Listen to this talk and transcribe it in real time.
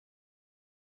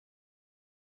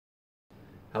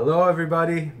Hello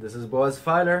everybody, this is Boaz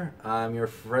Fyler. I'm your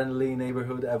friendly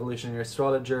neighborhood evolutionary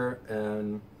astrologer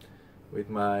and with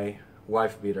my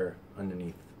wife beater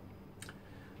underneath.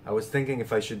 I was thinking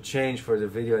if I should change for the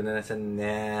video and then I said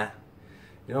nah.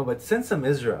 But since I'm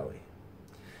Israeli,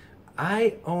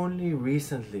 I only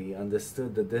recently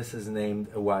understood that this is named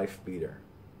a wife beater.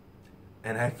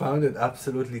 And I found it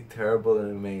absolutely terrible and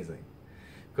amazing.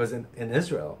 Because in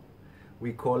Israel,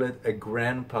 we call it a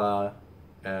grandpa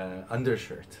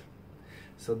undershirt.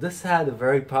 So this had a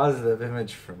very positive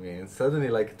image for me, and suddenly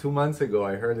like 2 months ago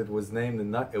I heard it was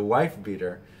named a wife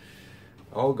beater.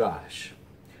 Oh gosh.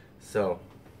 So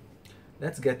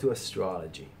let's get to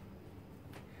astrology.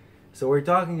 So we're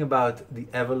talking about the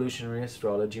evolutionary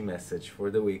astrology message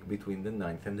for the week between the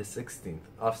 9th and the 16th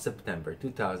of September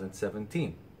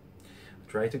 2017.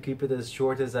 Try to keep it as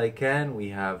short as I can. We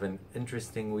have an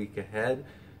interesting week ahead.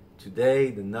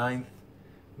 Today, the 9th,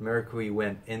 Mercury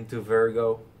went into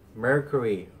Virgo.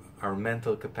 Mercury, our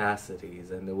mental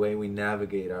capacities and the way we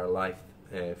navigate our life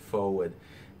forward,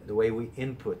 the way we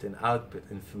input and output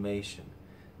information,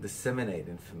 disseminate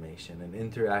information and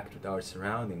interact with our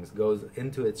surroundings goes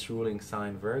into its ruling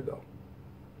sign Virgo.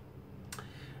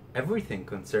 Everything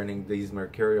concerning these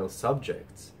mercurial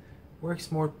subjects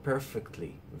works more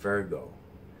perfectly Virgo,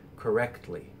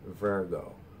 correctly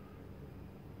Virgo,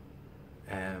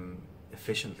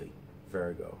 efficiently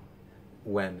Virgo,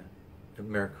 when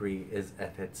Mercury is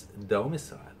at its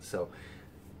domicile. So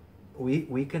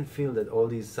we can feel that all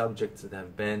these subjects that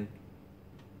have been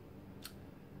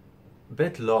a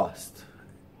bit lost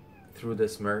through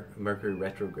this Mercury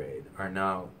retrograde are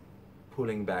now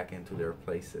pulling back into their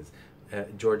places.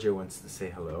 Georgia wants to say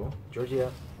hello. Georgia,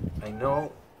 I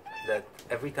know that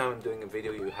every time I'm doing a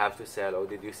video you have to say hello.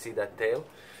 Did you see that tail?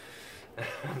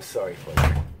 I'm sorry for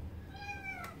that.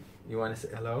 You want to say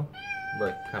hello?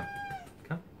 Look, come.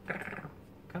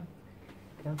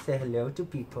 Come say hello to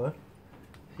people.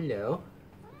 Hello.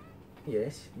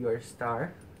 Yes, you're a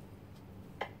star.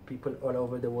 People all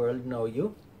over the world know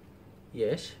you.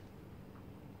 Yes.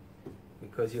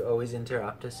 Because you always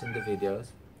interrupt us in the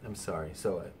videos. I'm sorry.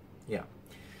 So, yeah.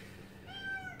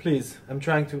 Please, I'm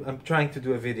trying to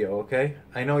do a video, okay?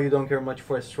 I know you don't care much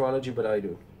for astrology, but I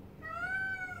do.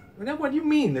 Now, what do you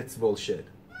mean it's bullshit?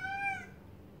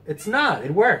 It's not.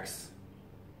 It works.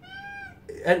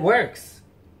 It works.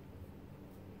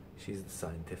 She's the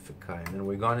scientific kind, and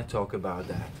we're going to talk about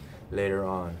that later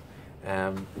on.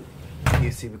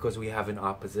 You see, because we have an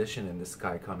opposition in the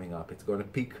sky coming up. It's going to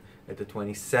peak at the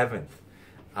 27th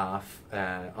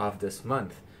of this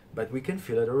month, but we can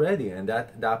feel it already. And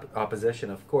that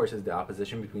opposition, of course, is the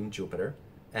opposition between Jupiter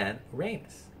and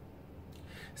Uranus.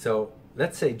 So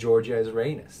let's say Georgia is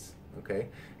Uranus, okay?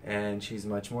 And she's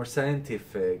much more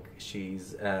scientific.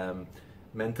 She's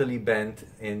mentally bent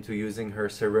into using her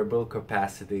cerebral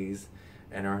capacities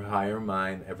and her higher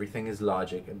mind. Everything is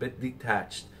logic, a bit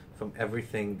detached from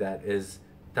everything that is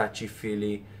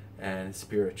touchy-feely and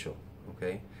spiritual,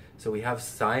 okay? So we have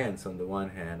science on the one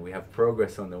hand, we have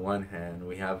progress on the one hand,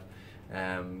 we have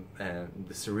the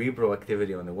cerebral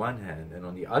activity on the one hand, and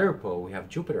on the other pole we have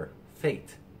Jupiter,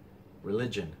 fate,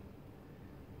 religion,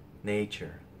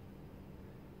 nature,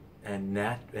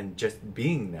 and just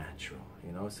being natural,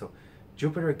 So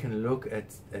Jupiter can look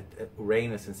at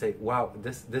Uranus and say, wow,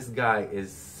 this guy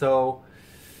is so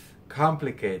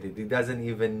complicated. He doesn't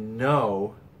even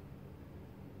know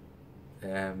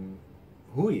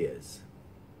who he is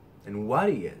and what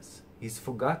he is. He's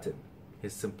forgotten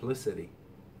his simplicity.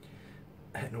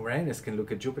 And Uranus can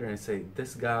look at Jupiter and say,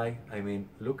 this guy, I mean,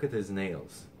 look at his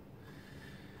nails.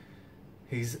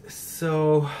 He's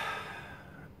so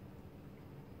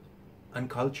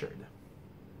uncultured.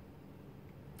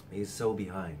 He's so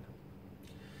behind.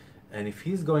 And if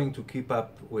he's going to keep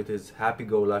up with his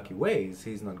happy-go-lucky ways,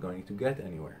 he's not going to get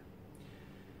anywhere.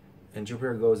 And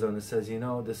Jupiter goes on and says,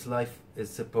 this life is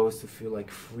supposed to feel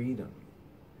like freedom.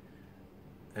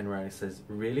 And Uranus says,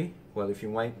 really? Well, if you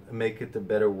might make it a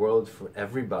better world for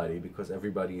everybody, because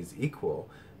everybody is equal,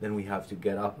 then we have to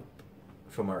get up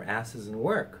from our asses and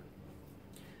work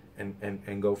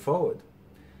and go forward.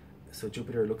 So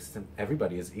Jupiter looks at him,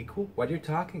 everybody is equal? What are you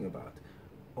talking about?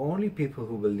 Only people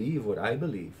who believe what I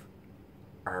believe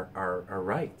are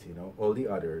right, all the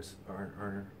others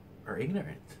are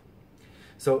ignorant.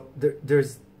 So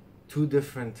there's two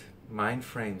different mind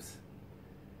frames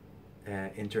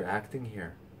interacting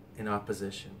here in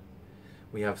opposition.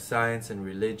 We have science and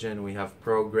religion, we have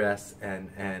progress and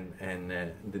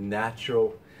the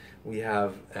natural, we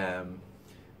have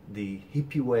the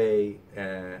hippie way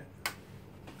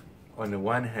on the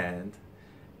one hand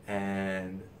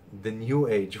and the new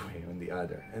age way on the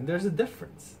other. And there's a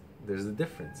difference. There's a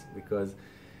difference, because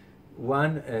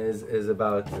one is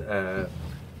about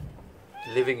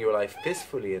living your life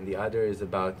peacefully, and the other is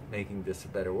about making this a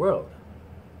better world.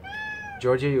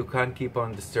 Georgia, you can't keep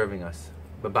on disturbing us.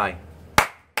 Bye-bye.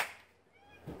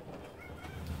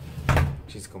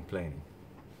 She's complaining.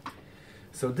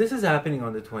 So this is happening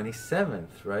on the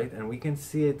 27th, right? And we can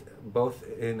see it both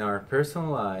in our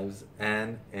personal lives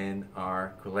and in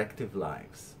our collective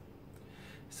lives.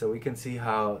 So we can see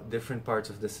how different parts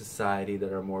of the society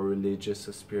that are more religious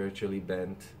or spiritually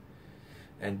bent,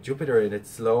 and Jupiter in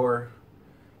its lower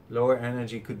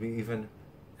energy could be even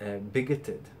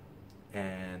bigoted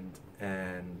and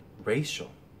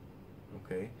racial.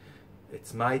 Okay,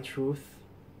 it's my truth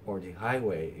or the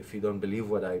highway. If you don't believe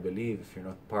what I believe, if you're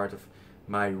not part of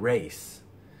my race,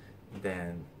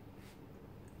 then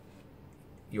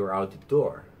you're out the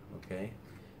door. Okay,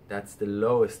 that's the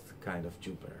lowest kind of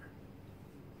Jupiter.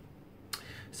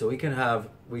 So we can have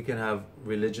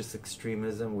religious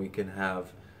extremism. We can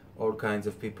have all kinds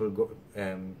of people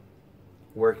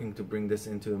working to bring this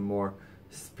into a more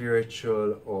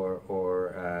spiritual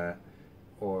or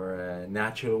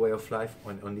natural way of life.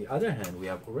 On the other hand, we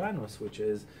have Uranus, which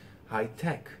is high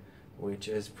tech, which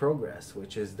is progress,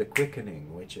 which is the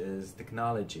quickening, which is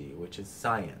technology, which is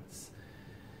science.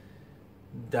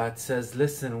 That says,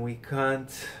 listen, we can't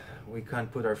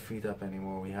put our feet up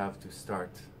anymore. We have to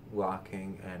start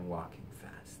walking, and walking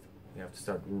fast. We have to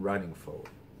start running forward.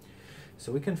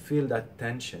 So we can feel that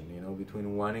tension, you know,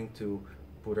 between wanting to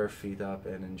put our feet up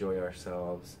and enjoy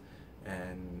ourselves,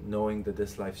 and knowing that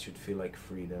this life should feel like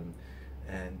freedom,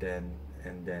 and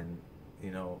then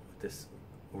you know, this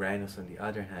Uranus on the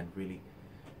other hand really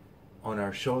on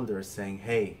our shoulders saying,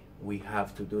 hey, we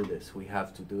have to do this, we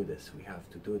have to do this, we have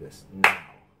to do this now.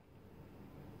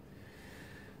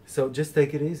 So just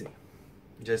take it easy.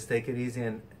 Just take it easy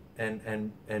and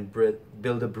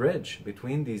build a bridge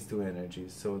between these two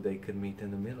energies so they can meet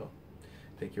in the middle.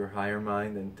 Take your higher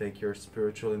mind and take your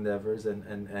spiritual endeavors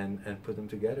and put them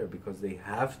together, because they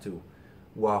have to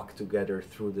walk together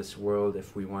through this world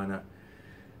if we want to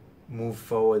move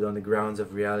forward on the grounds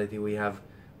of reality. We have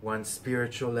one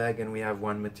spiritual leg and we have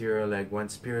one material leg, one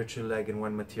spiritual leg and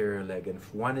one material leg, and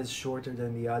if one is shorter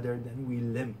than the other, then we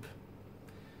limp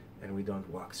and we don't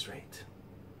walk straight.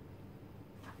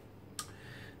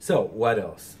 So what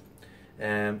else?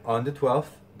 On the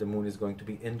 12th, the moon is going to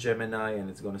be in Gemini, and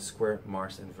it's going to square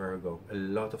Mars in Virgo. A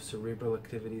lot of cerebral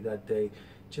activity that day.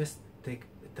 Just take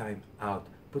the time out.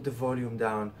 Put the volume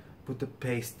down. Put the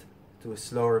pace to a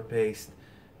slower pace.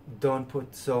 Don't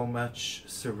put so much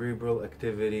cerebral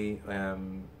activity.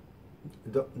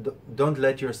 Don't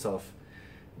let yourself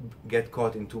get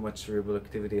caught in too much cerebral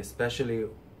activity, especially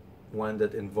one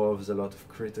that involves a lot of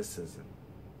criticism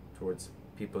towards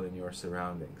people in your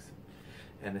surroundings.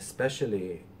 And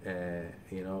especially,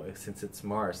 you know, since it's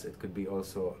Mars, it could be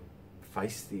also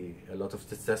feisty, a lot of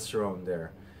testosterone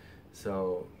there.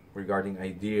 So regarding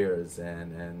ideas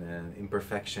and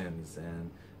imperfections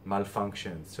and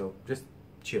malfunctions. So just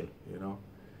chill, you know.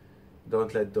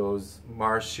 Don't let those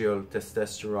martial,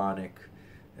 testosteronic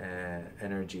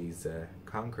energies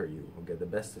conquer you or get the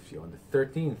best of you. On the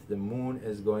 13th, the moon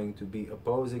is going to be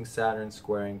opposing Saturn,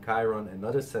 squaring Chiron,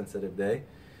 another sensitive day.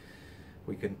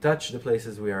 We can touch the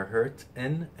places we are hurt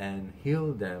in and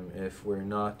heal them if we're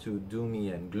not too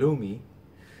doomy and gloomy,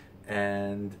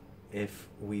 and if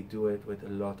we do it with a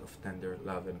lot of tender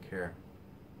love and care.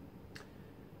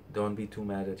 Don't be too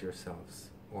mad at yourselves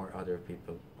or other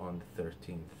people on the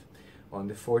 13th. On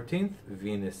the 14th,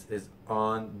 Venus is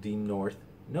on the North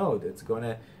Node. It's going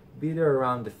to be there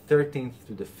around the 13th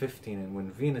to the 15th, and when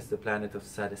Venus, the planet of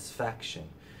satisfaction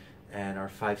and our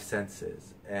five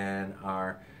senses and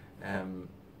our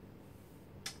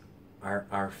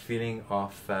feeling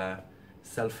of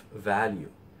self-value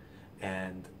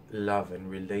and love and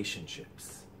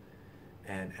relationships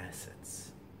and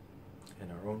assets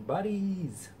and our own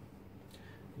bodies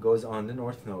goes on the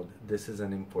North Node. This is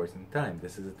an important time.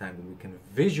 This is a time that we can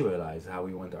visualize how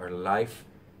we want our life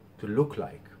to look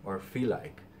like or feel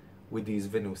like with these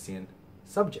Venusian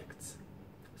subjects.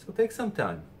 So take some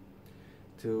time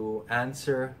to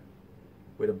answer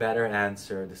with a better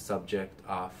answer the subject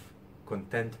of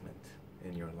contentment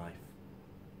in your life,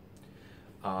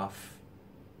 of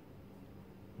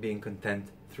being content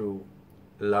through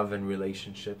love and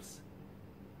relationships,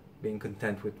 being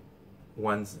content with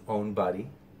one's own body,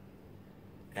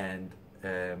 and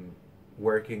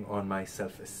working on my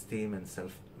self-esteem and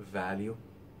self-value,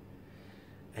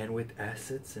 and with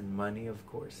assets and money, of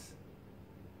course.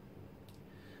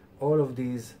 All of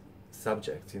these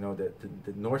subjects. You know,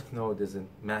 the North Node is a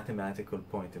mathematical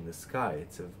point in the sky.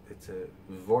 It's a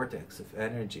vortex of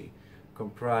energy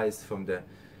comprised from the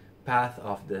path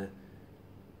of the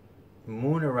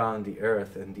moon around the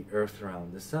earth and the earth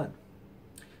around the sun.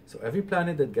 So every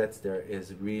planet that gets there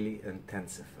is really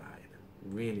intensified,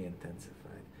 really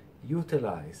intensified.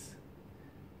 Utilize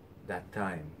that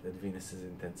time that Venus is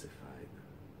intensified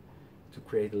to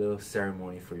create a little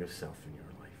ceremony for yourself in your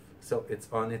life. So it's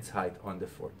on its height on the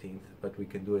 14th, but we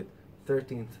can do it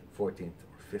 13th, 14th,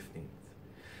 or 15th.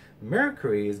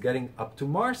 Mercury is getting up to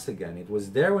Mars again. It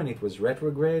was there when it was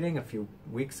retrograding a few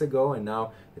weeks ago, and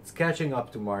now it's catching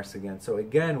up to Mars again. So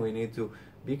again, we need to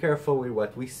be careful with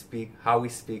what we speak, how we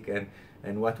speak,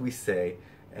 and what we say,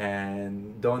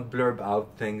 and don't blurb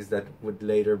out things that would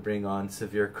later bring on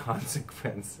severe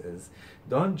consequences.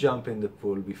 Don't jump in the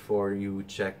pool before you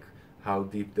check how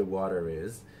deep the water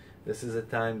is. This is a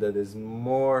time that is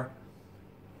more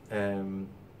prone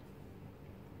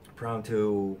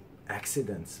to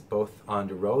accidents, both on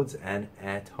the roads and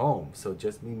at home. So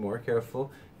just be more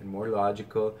careful and more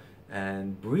logical,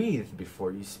 and breathe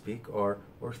before you speak, or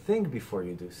think before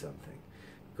you do something,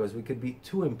 because we could be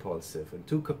too impulsive and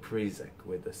too capricic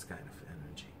with this kind of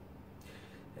energy.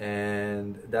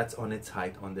 And that's on its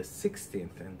height on the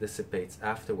 16th and dissipates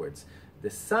afterwards. The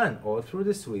sun all through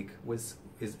this week is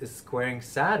squaring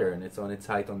Saturn. It's on its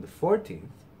height on the 14th.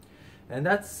 And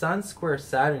that Sun square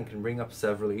Saturn can bring up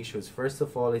several issues. First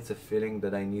of all, it's a feeling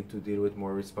that I need to deal with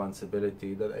more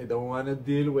responsibility, that I don't want to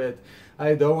deal with.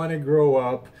 I don't want to grow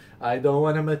up. I don't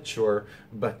want to mature.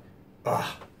 But,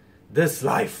 this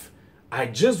life, I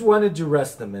just wanted to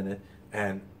rest a minute.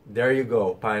 And there you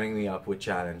go, piling me up with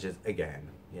challenges again.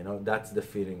 You know, that's the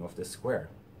feeling of the square.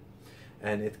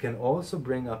 And it can also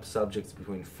bring up subjects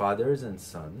between fathers and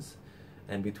sons,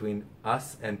 and between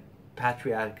us and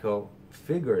patriarchal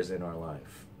figures in our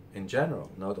life in general.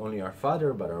 Not only our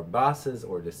father, but our bosses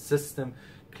or the system,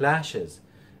 clashes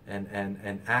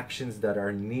and actions that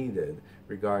are needed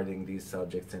regarding these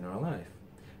subjects in our life.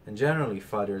 And generally,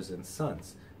 fathers and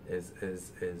sons is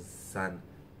Sun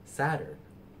Saturn.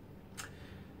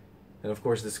 And of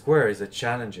course, the square is a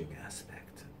challenging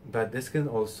aspect, but this can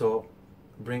also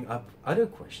bring up other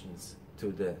questions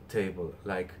to the table,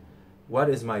 like, what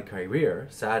is my career,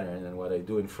 Saturn, and what I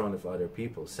do in front of other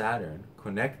people, Saturn,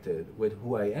 connected with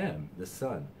who I am, the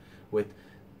sun, with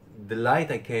the light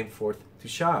I came forth to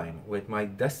shine, with my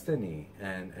destiny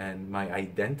and my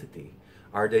identity.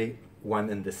 Are they one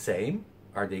and the same?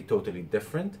 Are they totally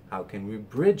different? How can we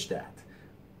bridge that?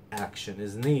 Action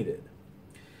is needed.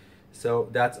 So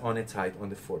that's on its height on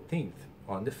the 14th.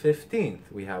 On the 15th,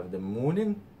 we have the moon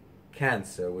in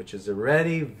Cancer, which is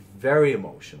already very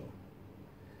emotional.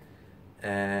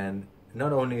 And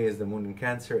not only is the moon in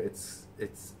Cancer, it's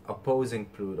opposing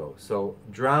Pluto. So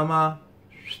drama,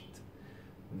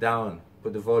 down,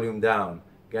 put the volume down.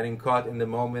 Getting caught in the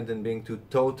moment and being too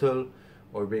total,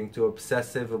 or being too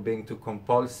obsessive, or being too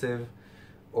compulsive,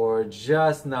 or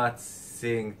just not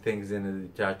seeing things in a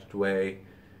detached way,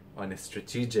 on a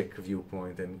strategic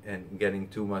viewpoint, and getting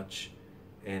too much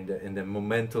in the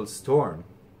momental storm.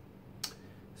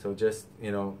 So just,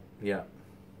 you know, yeah.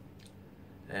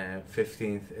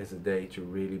 15th is a day to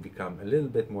really become a little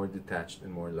bit more detached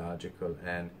and more logical,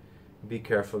 and be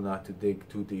careful not to dig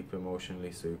too deep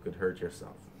emotionally, so you could hurt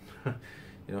yourself.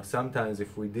 You know, sometimes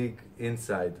if we dig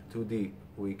inside too deep,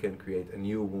 we can create a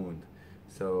new wound.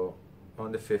 So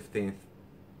on the 15th,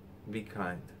 be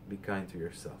kind to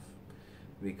yourself,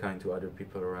 be kind to other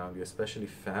people around you, especially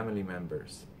family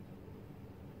members.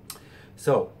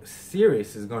 So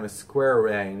Ceres is going to square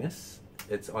Uranus.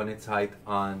 It's on its height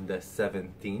on the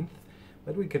 17th,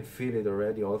 but we can feel it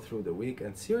already all through the week.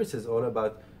 And Ceres is all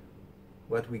about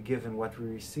what we give and what we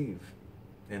receive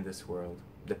in this world,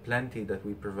 the plenty that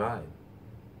we provide.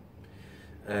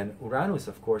 And Uranus,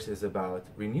 of course, is about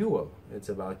renewal. It's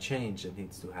about change that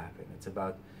needs to happen. It's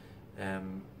about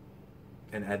an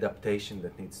adaptation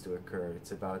that needs to occur.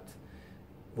 It's about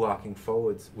walking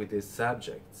forwards with these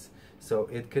subjects. So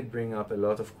it could bring up a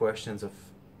lot of questions of,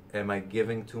 am I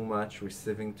giving too much,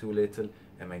 receiving too little?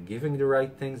 Am I giving the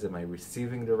right things? Am I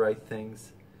receiving the right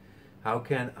things? How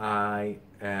can I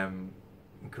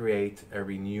create a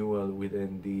renewal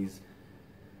within these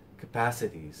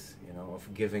capacities, you know,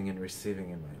 of giving and receiving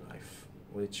in my life,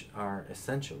 which are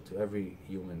essential to every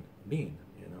human being,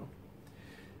 you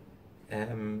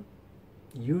know?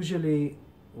 Usually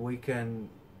we can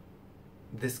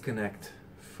disconnect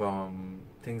from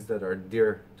things that are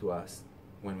dear to us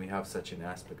when we have such an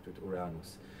aspect with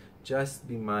Uranus. Just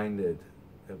be minded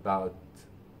about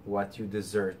what you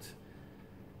desert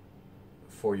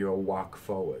for your walk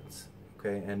forwards,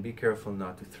 Okay, and be careful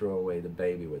not to throw away the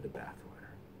baby with the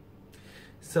bathwater.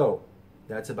 So,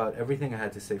 that's about everything I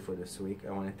had to say for this week.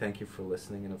 I want to thank you for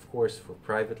listening, and of course, for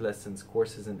private lessons,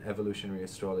 courses in evolutionary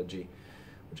astrology,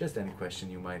 or just any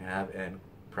question you might have, and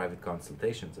private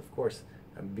consultations, of course,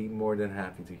 I'd be more than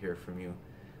happy to hear from you.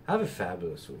 Have a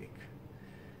fabulous week.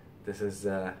 This is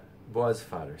Boaz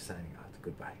Fyler signing out.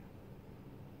 Goodbye.